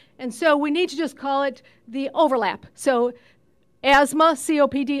COPD. And so we need to just call it the overlap. So asthma,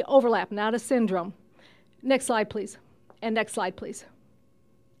 COPD overlap, not a syndrome. Next slide, please. And next slide, please.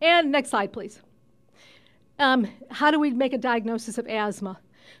 And next slide, please. how do we make a diagnosis of asthma?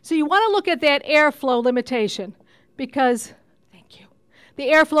 So you want to look at that airflow limitation because, thank you, the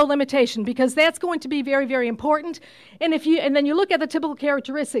airflow limitation, because that's going to be very, very important. And then you look at the typical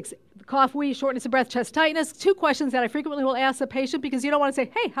characteristics: cough, wheeze, shortness of breath, chest tightness. 2 questions that I frequently will ask a patient, because you don't want to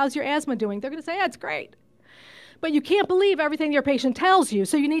say, hey, how's your asthma doing? They're going to say, yeah, it's great. But you can't believe everything your patient tells you,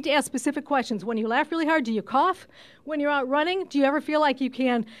 so you need to ask specific questions. When you laugh really hard, do you cough? When you're out running, do you ever feel like you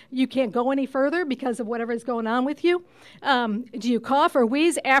can't go any further because of whatever is going on with you? Do you cough or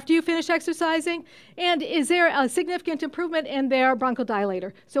wheeze after you finish exercising? And is there a significant improvement in their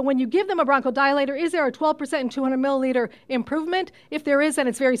bronchodilator? So when you give them a bronchodilator, is there a 12% and 200 milliliter improvement? If there is, then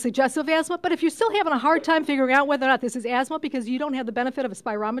it's very suggestive of asthma. But if you're still having a hard time figuring out whether or not this is asthma because you don't have the benefit of a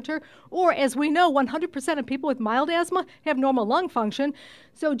spirometer, or as we know, 100% of people with mild asthma have normal lung function.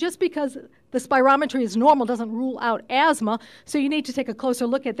 So just because the spirometry is normal doesn't rule out asthma, so you need to take a closer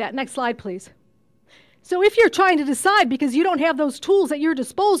look at that. Next slide, please. So if you're trying to decide because you don't have those tools at your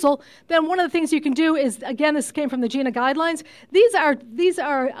disposal, then one of the things you can do is, again, this came from the GINA guidelines. These are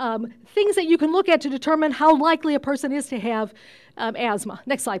things that you can look at to determine how likely a person is to have asthma.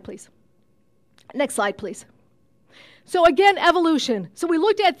 Next slide, please. Next slide, please. So again, evolution. So we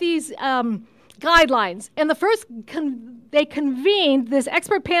looked at these guidelines, and the first this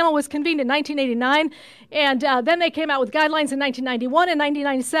expert panel was convened in 1989, and then they came out with guidelines in 1991 and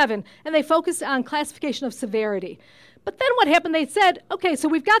 1997, and they focused on classification of severity. But then what happened, they said, okay, so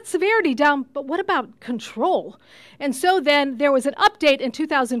we've got severity down, but what about control? And so then there was an update in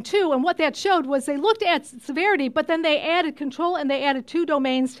 2002, and what that showed was they looked at severity, but then they added control, and they added 2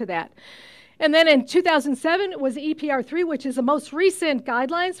 domains to that. And then in 2007 was EPR3, which is the most recent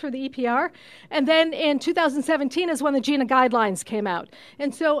guidelines for the EPR. And then in 2017 is when the GINA guidelines came out.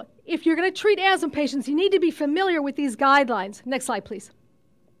 And so if you're going to treat asthma patients, you need to be familiar with these guidelines. Next slide, please.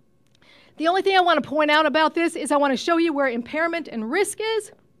 The only thing I want to point out about this is I want to show you where impairment and risk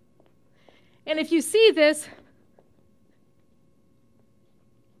is. And if you see this,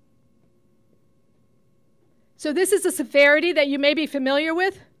 so this is the severity that you may be familiar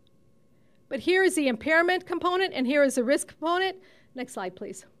with. But here is the impairment component, and here is the risk component. Next slide,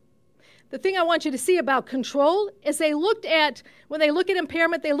 please. The thing I want you to see about control is when they look at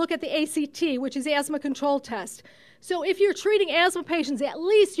impairment, they look at the ACT, which is the asthma control test. So if you're treating asthma patients, at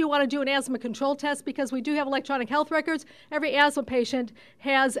least you want to do an asthma control test, because we do have electronic health records. Every asthma patient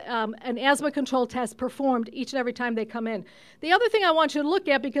has an asthma control test performed each and every time they come in. The other thing I want you to look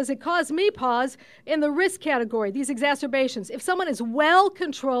at, because it caused me pause, in the risk category, these exacerbations. If someone is well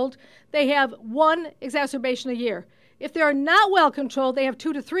controlled, they have 1 exacerbation a year. If they're not well controlled, they have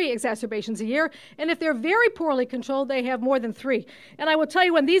 2 to 3 exacerbations a year. And if they're very poorly controlled, they have more than 3. And I will tell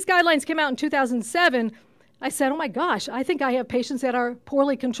you, when these guidelines came out in 2007, I said, oh my gosh, I think I have patients that are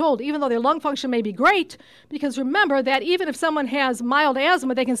poorly controlled, even though their lung function may be great, because remember that even if someone has mild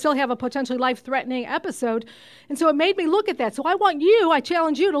asthma, they can still have a potentially life-threatening episode. And so it made me look at that. So I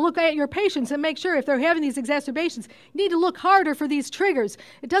challenge you to look at your patients and make sure if they're having these exacerbations, you need to look harder for these triggers.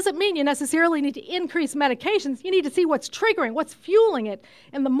 It doesn't mean you necessarily need to increase medications. You need to see what's triggering, what's fueling it.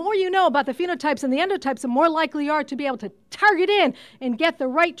 And the more you know about the phenotypes and the endotypes, the more likely you are to be able to target in and get the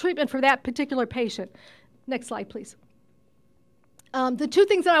right treatment for that particular patient. Next slide, please. The 2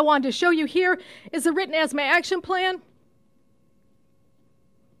 things that I wanted to show you here is the Written Asthma Action Plan.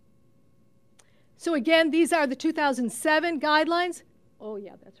 So again, these are the 2007 guidelines. Oh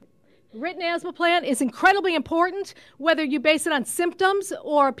yeah, that's right. Written asthma plan is incredibly important. Whether you base it on symptoms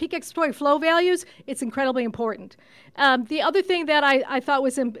or peak expiratory flow values, it's incredibly important. The other thing that I thought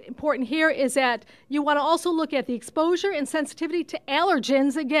was important here is that you want to also look at the exposure and sensitivity to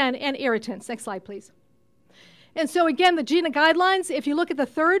allergens, again, and irritants. Next slide, please. And so again, the GINA guidelines, if you look at the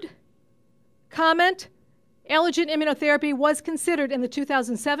 3rd comment, allergen immunotherapy was considered in the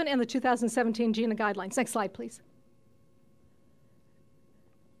 2007 and the 2017 GINA guidelines. Next slide, please.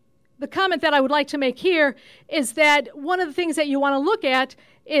 The comment that I would like to make here is that one of the things that you want to look at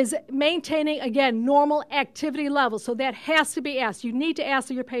is maintaining, again, normal activity levels. So that has to be asked. You need to ask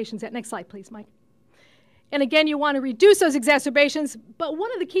your patients that. Next slide, please, Mike. And again, you want to reduce those exacerbations, but one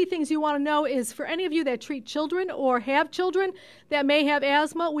of the key things you want to know is for any of you that treat children or have children that may have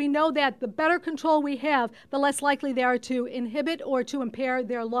asthma, we know that the better control we have, the less likely they are to inhibit or to impair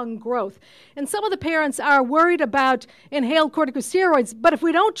their lung growth. And some of the parents are worried about inhaled corticosteroids, but if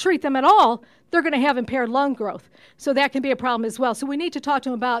we don't treat them at all, they're going to have impaired lung growth. So that can be a problem as well. So we need to talk to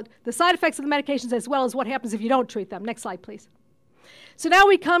them about the side effects of the medications as well as what happens if you don't treat them. Next slide, please. So now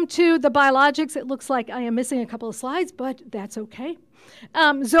we come to the biologics. It looks like I am missing a couple of slides, but that's okay.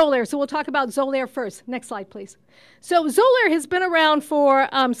 Xolair. So we'll talk about Xolair first. Next slide, please. So Xolair has been around for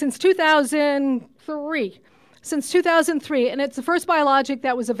since 2003. since 2003, and it's the first biologic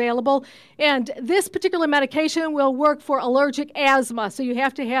that was available. And this particular medication will work for allergic asthma. So you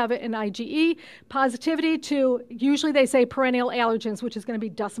have to have an IgE positivity to, usually they say perennial allergens, which is going to be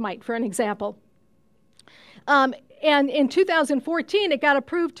dust mite, for an example. And in 2014, it got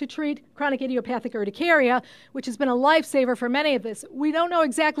approved to treat chronic idiopathic urticaria, which has been a lifesaver for many of us. We don't know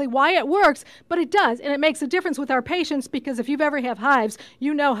exactly why it works, but it does, and it makes a difference with our patients, because if you've ever had hives,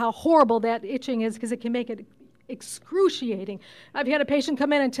 you know how horrible that itching is, because it can make it excruciating. I've had a patient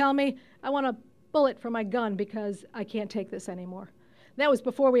come in and tell me, I want a bullet for my gun because I can't take this anymore. That was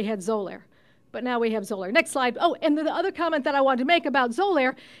before we had Xolair. But now we have Xolair. Next slide. Oh, and the other comment that I wanted to make about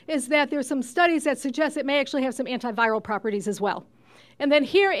Xolair is that there's some studies that suggest it may actually have some antiviral properties as well. And then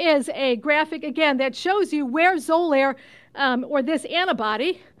here is a graphic, again, that shows you where Xolair, or this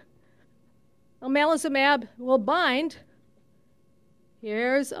antibody, omalizumab, will bind.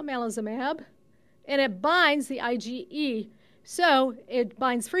 Here's omalizumab, and it binds the IgE. So it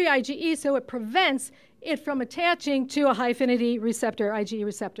binds free IgE, so it prevents it from attaching to a high-affinity receptor, IgE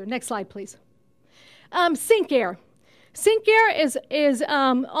receptor. Next slide, please. Sync-Air. Sync-Air is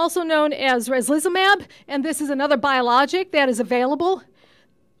also known as reslizumab, and this is another biologic that is available.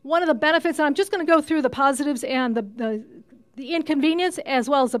 One of the benefits, and I'm just going to go through the positives and the inconvenience as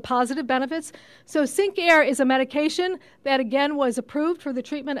well as the positive benefits. So Sync-Air is a medication that, again, was approved for the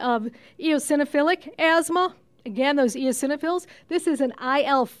treatment of eosinophilic asthma. Again, those eosinophils. This is an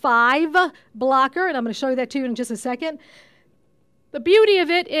IL-5 blocker, and I'm going to show you that to you in just a second. The beauty of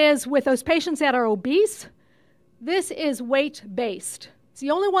it is with those patients that are obese, this is weight-based. It's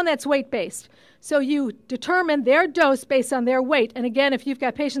the only one that's weight-based. So you determine their dose based on their weight. And again, if you've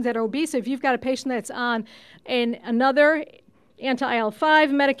got patients that are obese, if you've got a patient that's on another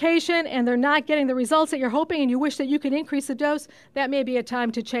anti-IL-5 medication and they're not getting the results that you're hoping and you wish that you could increase the dose, that may be a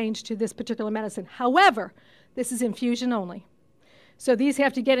time to change to this particular medicine. However, this is infusion only. So these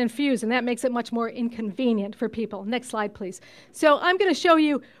have to get infused, and that makes it much more inconvenient for people. Next slide, please. So I'm going to show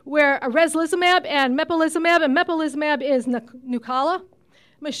you where a reslizumab and mepolizumab is Nucala. I'm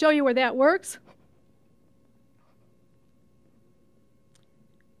going to show you where that works.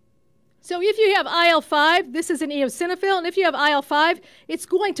 So if you have IL-5, this is an eosinophil, and if you have IL-5, it's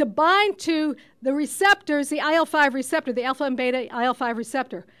going to bind to the receptors, the IL-5 receptor, the alpha and beta IL-5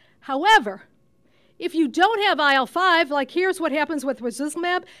 receptor. However, if you don't have IL-5, like here's what happens with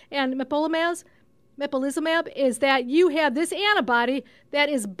reslizumab and mepolizumab, is that you have this antibody that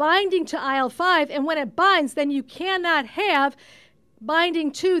is binding to IL-5, and when it binds, then you cannot have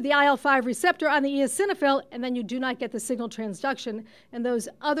binding to the IL-5 receptor on the eosinophil, and then you do not get the signal transduction, and those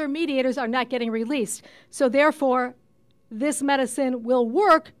other mediators are not getting released. So therefore, this medicine will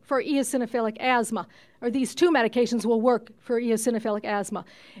work for eosinophilic asthma, or these two medications will work for eosinophilic asthma.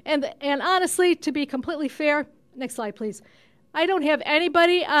 And honestly, to be completely fair, next slide, please. I don't have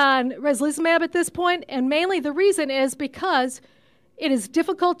anybody on reslizumab at this point, and mainly the reason is because it is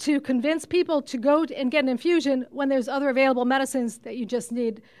difficult to convince people to go and get an infusion when there's other available medicines that you just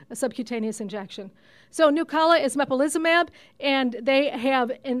need a subcutaneous injection. So Nucala is mepolizumab, and they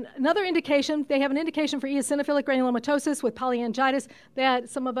have another indication. They have an indication for eosinophilic granulomatosis with polyangiitis that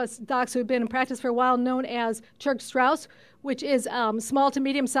some of us docs who have been in practice for a while known as Church-Strauss, which is small to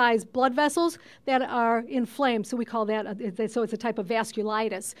medium-sized blood vessels that are inflamed. So we call that, so it's a type of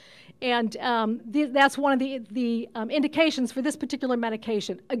vasculitis. And that's one of the indications for this particular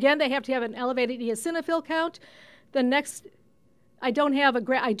medication. Again, they have to have an elevated eosinophil count. The next, I do have a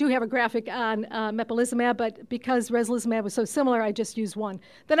graphic on mepolizumab, but because reslizumab was so similar, I just used one.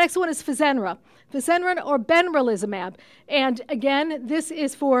 The next one is Fasenra or benralizumab. And again, this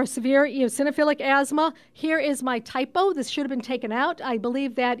is for severe eosinophilic asthma. Here is my typo. This should have been taken out. I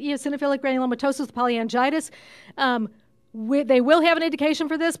believe that eosinophilic granulomatosis with polyangiitis, they will have an indication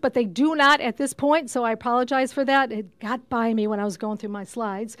for this, but they do not at this point, so I apologize for that. It got by me when I was going through my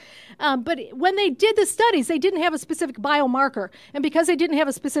slides. But when they did the studies, they didn't have a specific biomarker. And because they didn't have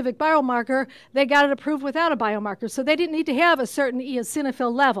a specific biomarker, they got it approved without a biomarker. So they didn't need to have a certain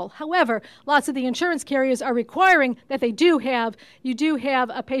eosinophil level. However, lots of the insurance carriers are requiring that you do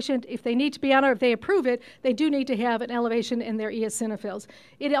have a patient, if they need to be on or if they approve it, they do need to have an elevation in their eosinophils.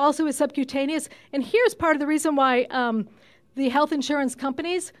 It also is subcutaneous. And here's part of the reason why the health insurance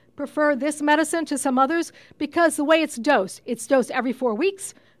companies prefer this medicine to some others, because the way it's dosed every 4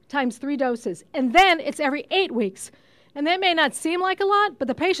 weeks times 3 doses, and then it's every 8 weeks. And that may not seem like a lot, but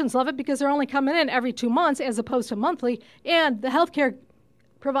the patients love it because they're only coming in every 2 months as opposed to monthly, and the healthcare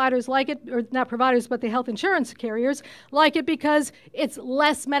providers like it, or not providers, but the health insurance carriers like it because it's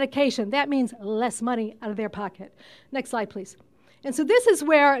less medication. That means less money out of their pocket. Next slide, please. And so this is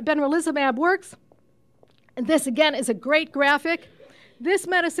where benralizumab works. And this, again, is a great graphic. This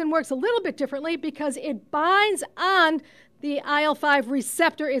medicine works a little bit differently because it binds on the IL-5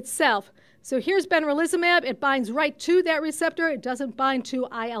 receptor itself. So here's benralizumab. It binds right to that receptor. It doesn't bind to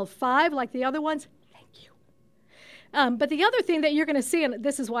IL-5 like the other ones. Thank you. But the other thing that you're going to see, and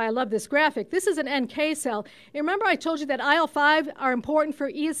this is why I love this graphic, this is an NK cell. And remember I told you that IL-5 are important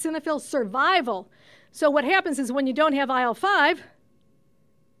for eosinophil survival. So what happens is when you don't have IL-5,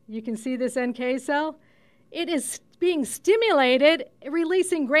 you can see this NK cell. It is being stimulated,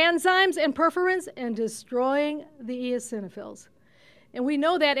 releasing granzymes and perforins and destroying the eosinophils. And we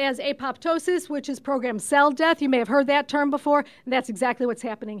know that as apoptosis, which is programmed cell death. You may have heard that term before, and that's exactly what's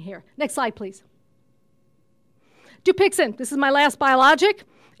happening here. Next slide, please. Dupixent, this is my last biologic.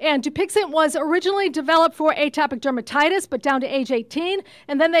 And Dupixent was originally developed for atopic dermatitis, but down to age 18.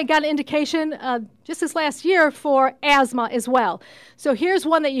 And then they got an indication just this last year for asthma as well. So here's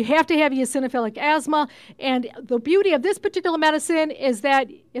one that you have to have eosinophilic asthma. And the beauty of this particular medicine is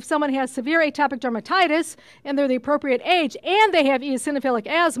that if someone has severe atopic dermatitis and they're the appropriate age and they have eosinophilic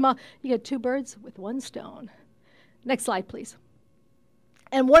asthma, you get two birds with one stone. Next slide, please.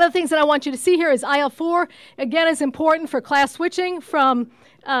 And one of the things that I want you to see here is IL-4, again, is important for class switching from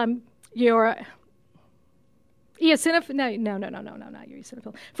your eosinophil, not your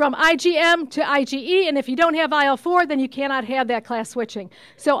eosinophil, from IgM to IgE, and if you don't have IL-4, then you cannot have that class switching.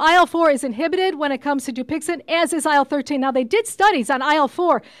 So IL-4 is inhibited when it comes to Dupixent, as is IL-13. Now, they did studies on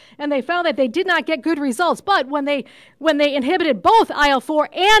IL-4, and they found that they did not get good results, but when they inhibited both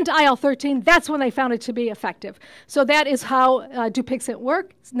IL-4 and IL-13, that's when they found it to be effective. So that is how Dupixent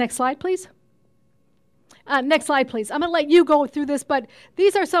works. Next slide, please. Next slide, please. I'm going to let you go through this, but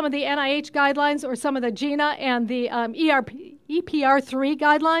these are some of the NIH guidelines or some of the GINA and the EPR3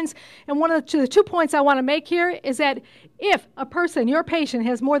 guidelines. And one of the 2 points I want to make here is that if a person, your patient,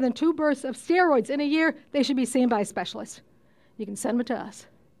 has more than 2 bursts of steroids in a year, they should be seen by a specialist. You can send them to us.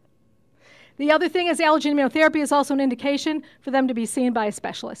 The other thing is allergen immunotherapy is also an indication for them to be seen by a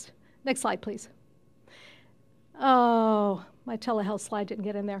specialist. Next slide, please. Oh, my telehealth slide didn't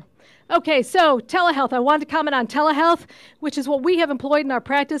get in there. Okay, so telehealth. I wanted to comment on telehealth, which is what we have employed in our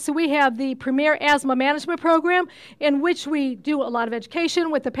practice. So we have the Premier Asthma Management Program, in which we do a lot of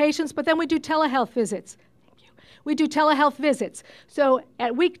education with the patients, but then we do telehealth visits. We do telehealth visits. So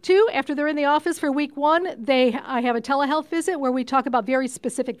at week 2, after they're in the office for week 1, I have a telehealth visit where we talk about very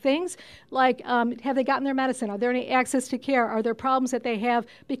specific things, like have they gotten their medicine? Are there any access to care? Are there problems that they have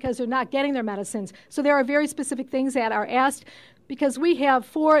because they're not getting their medicines? So there are very specific things that are asked, because we have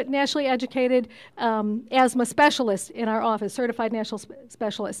 4 nationally educated asthma specialists in our office, certified national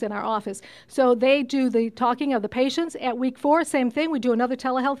specialists in our office. So they do the talking of the patients. At week 4, same thing. We do another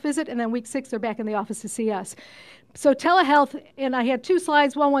telehealth visit, and then week 6, they're back in the office to see us. So telehealth, and I had 2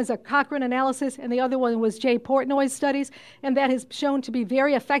 slides. One was a Cochrane analysis, and the other one was Jay Portnoy's studies, and that has shown to be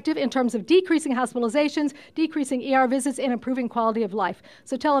very effective in terms of decreasing hospitalizations, decreasing ER visits, and improving quality of life.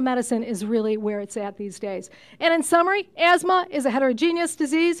 So telemedicine is really where it's at these days. And in summary, asthma is a heterogeneous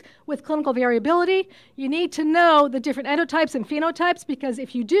disease with clinical variability. You need to know the different endotypes and phenotypes, because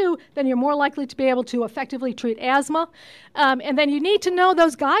if you do, then you're more likely to be able to effectively treat asthma. And then you need to know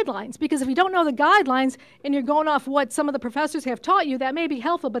those guidelines, because if you don't know the guidelines and you're going off what some of the professors have taught you, that may be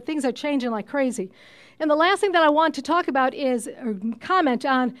helpful, but things are changing like crazy. And the last thing that I want to talk about is, or comment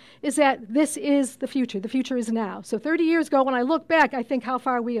on, is that this is the future. The future is now. So 30 years ago, when I look back, I think how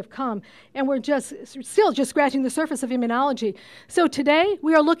far we have come, and we're still just scratching the surface of immunology. So today,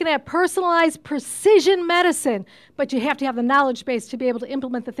 we are looking at personalized precision medicine, but you have to have the knowledge base to be able to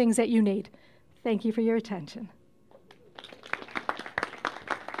implement the things that you need. Thank you for your attention.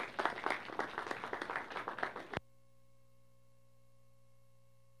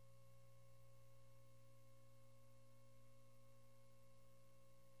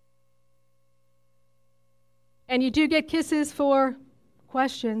 And you do get kisses for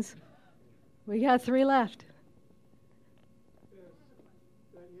questions. We got 3 left.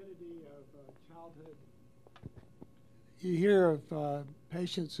 That entity of childhood. You hear of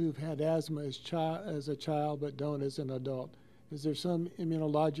patients who've had asthma as a child but don't as an adult. Is there some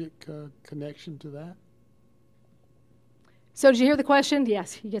immunologic connection to that? So did you hear the question?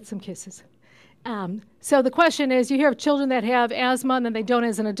 Yes, you get some kisses. So the question is, you hear of children that have asthma and then they don't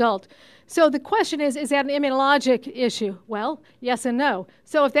as an adult. So the question is that an immunologic issue? Well, yes and no.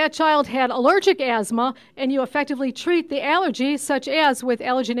 So if that child had allergic asthma and you effectively treat the allergy, such as with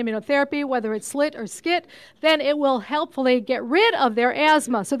allergen immunotherapy, whether it's SLIT or SCIT, then it will helpfully get rid of their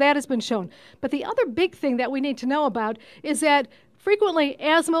asthma. So that has been shown. But the other big thing that we need to know about is that frequently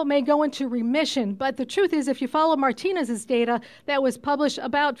asthma may go into remission, but the truth is if you follow Martinez's data that was published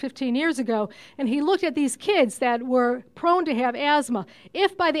about 15 years ago, and he looked at these kids that were prone to have asthma,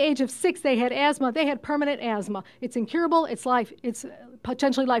 if by the age of 6 they had asthma, they had permanent asthma. It's incurable, it's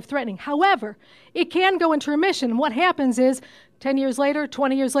potentially life-threatening. However, it can go into remission, and what happens is 10 years later,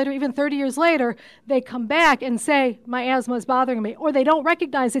 20 years later, even 30 years later, they come back and say, my asthma is bothering me, or they don't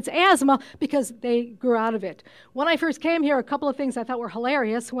recognize it's asthma because they grew out of it. When I first came here, a couple of things I thought were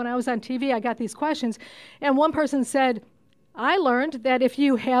hilarious. When I was on TV, I got these questions, and one person said, I learned that if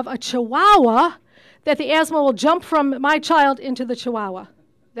you have a chihuahua, that the asthma will jump from my child into the chihuahua.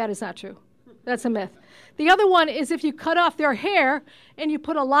 That is not true. That's a myth. The other one is if you cut off their hair and you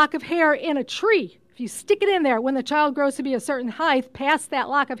put a lock of hair in a tree, if you stick it in there, when the child grows to be a certain height, past that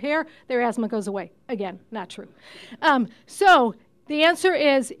lock of hair, their asthma goes away. Again, not true. So the answer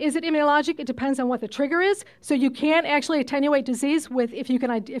is it immunologic? It depends on what the trigger is. So you can actually attenuate disease with if you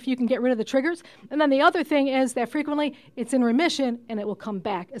can get rid of the triggers. And then the other thing is that frequently it's in remission and it will come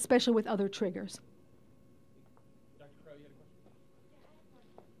back, especially with other triggers.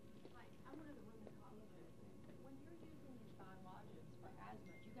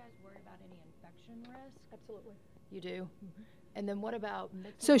 Absolutely. You do? Mm-hmm. And then what about...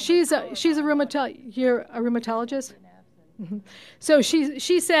 So she's a you're a rheumatologist? Mm-hmm. So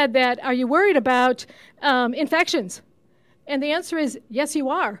she said that, are you worried about infections? And the answer is, yes, you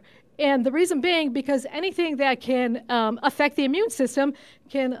are. And the reason being, because anything that can affect the immune system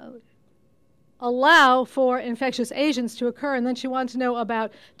can allow for infectious agents to occur. And then she wanted to know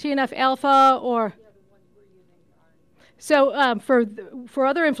about TNF-alpha or... So for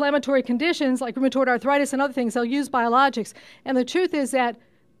other inflammatory conditions like rheumatoid arthritis and other things, they'll use biologics. And the truth is that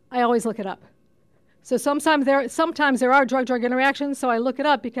I always look it up. So sometimes there are drug-drug interactions, so I look it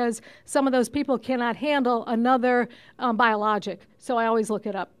up because some of those people cannot handle another biologic. So I always look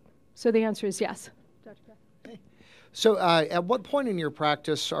it up. So the answer is yes. Okay. So at what point in your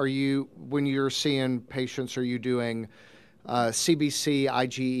practice when you're seeing patients, are you doing CBC,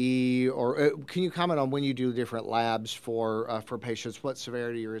 IgE, or can you comment on when you do different labs for patients? What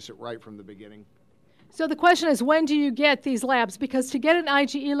severity, or is it right from the beginning? So the question is, when do you get these labs? Because to get an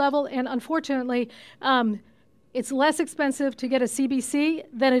IgE level, and unfortunately, it's less expensive to get a CBC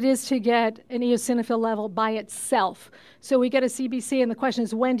than it is to get an eosinophil level by itself. So we get a CBC, and the question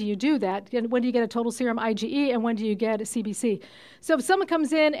is, when do you do that? When do you get a total serum IgE, and when do you get a CBC? So if someone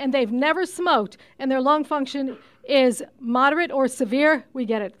comes in and they've never smoked, and their lung function is moderate or severe, we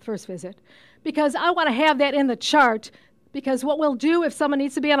get it first visit. Because I want to have that in the chart, because what we'll do if someone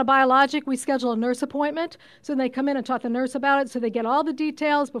needs to be on a biologic, we schedule a nurse appointment, so they come in and talk to the nurse about it, so they get all the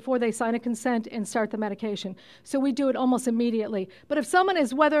details before they sign a consent and start the medication. So we do it almost immediately. But if someone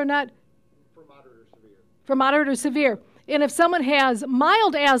is whether or not... For moderate or severe. For moderate or severe. And if someone has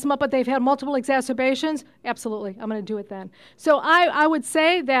mild asthma, but they've had multiple exacerbations, absolutely, I'm going to do it then. So I would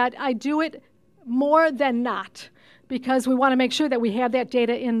say that I do it more than not, because we want to make sure that we have that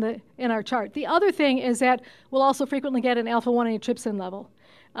data in our chart. The other thing is that we'll also frequently get an alpha-1 antitrypsin level,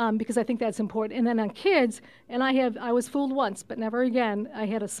 because I think that's important. And then on kids, and I was fooled once, but never again. I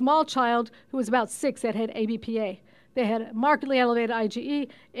had a small child who was about 6 that had ABPA. They had markedly elevated IgE,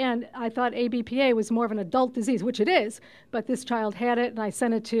 and I thought ABPA was more of an adult disease, which it is, but this child had it, and I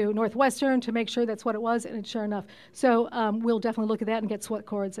sent it to Northwestern to make sure that's what it was, and it's sure enough. So we'll definitely look at that and get sweat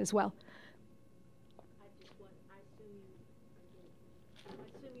cords as well.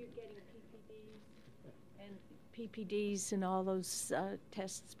 PPDs and all those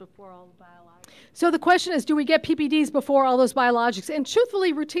tests before all the biologics? So the question is, do we get PPDs before all those biologics? And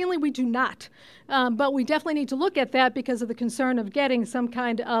truthfully, routinely, we do not. But we definitely need to look at that because of the concern of getting some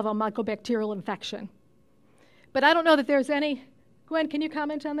kind of a mycobacterial infection. But I don't know that there's any. Gwen, can you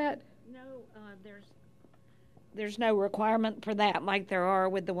comment on that? No, there's no requirement for that like there are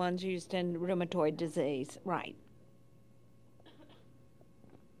with the ones used in rheumatoid disease. Right.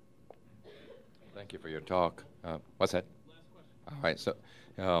 Thank you for your talk. What's that? Last question. All right,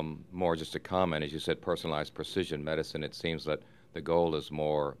 so more just a comment. As you said, personalized precision medicine, it seems that the goal is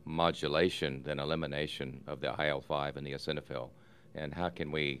more modulation than elimination of the IL-5 and the eosinophil. And how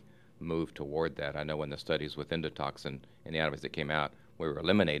can we move toward that? I know in the studies with endotoxin and the antibodies that came out, we were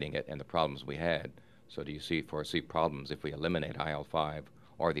eliminating it and the problems we had. So do you foresee problems if we eliminate IL-5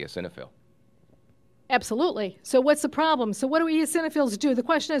 or the eosinophil? Absolutely. So what's the problem? So what do eosinophils do? The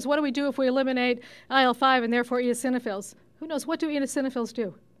question is, what do we do if we eliminate IL-5 and therefore eosinophils? Who knows? What do eosinophils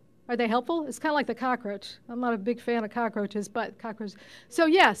do? Are they helpful? It's kind of like the cockroach. I'm not a big fan of cockroaches, but cockroaches. So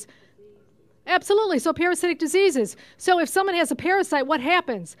yes, absolutely. So parasitic diseases. So if someone has a parasite, what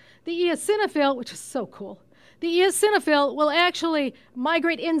happens? The eosinophil, which is so cool, the eosinophil will actually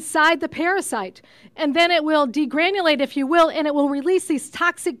migrate inside the parasite, and then it will degranulate, if you will, and it will release these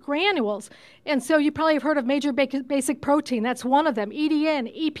toxic granules. And so you probably have heard of major basic protein. That's one of them,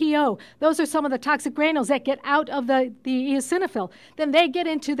 EDN, EPO. Those are some of the toxic granules that get out of the eosinophil. Then they get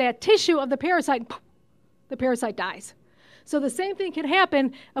into that tissue of the parasite, and poof, the parasite dies. So the same thing can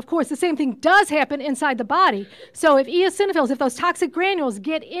happen. Of course, the same thing does happen inside the body. So if eosinophils, if those toxic granules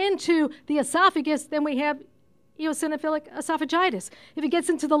get into the esophagus, then we have eosinophilic esophagitis. If it gets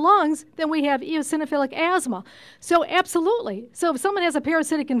into the lungs, then we have eosinophilic asthma. So absolutely. So if someone has a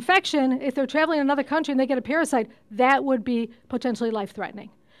parasitic infection, if they're traveling in another country and they get a parasite, that would be potentially life-threatening.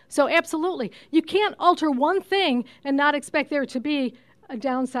 So absolutely. You can't alter one thing and not expect there to be a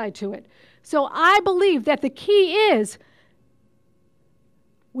downside to it. So I believe that the key is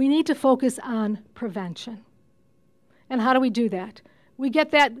we need to focus on prevention. And how do we do that? We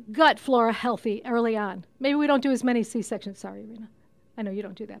get that gut flora healthy early on. Maybe we don't do as many C-sections. Sorry, Irina. I know you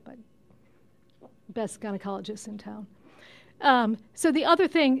don't do that, but best gynecologist in town. So the other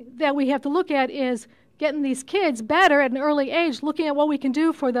thing that we have to look at is getting these kids better at an early age, looking at what we can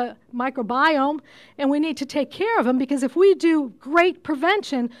do for the microbiome, and we need to take care of them, because if we do great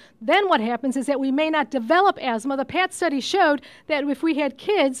prevention, then what happens is that we may not develop asthma. The PAT study showed that if we had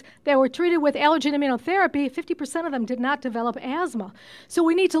kids that were treated with allergen immunotherapy, 50% of them did not develop asthma. So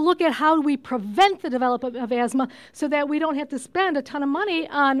we need to look at how we prevent the development of asthma so that we don't have to spend a ton of money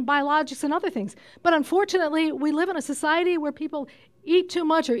on biologics and other things. But unfortunately, we live in a society where people eat too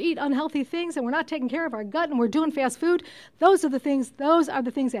much or eat unhealthy things, and we're not taking care of our gut, and we're doing fast food. Those are the things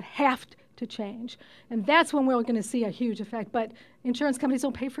that have to change. And that's when we're going to see a huge effect. But insurance companies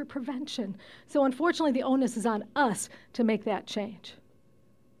don't pay for prevention. So unfortunately, the onus is on us to make that change.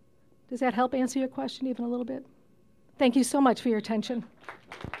 Does that help answer your question even a little bit? Thank you so much for your attention.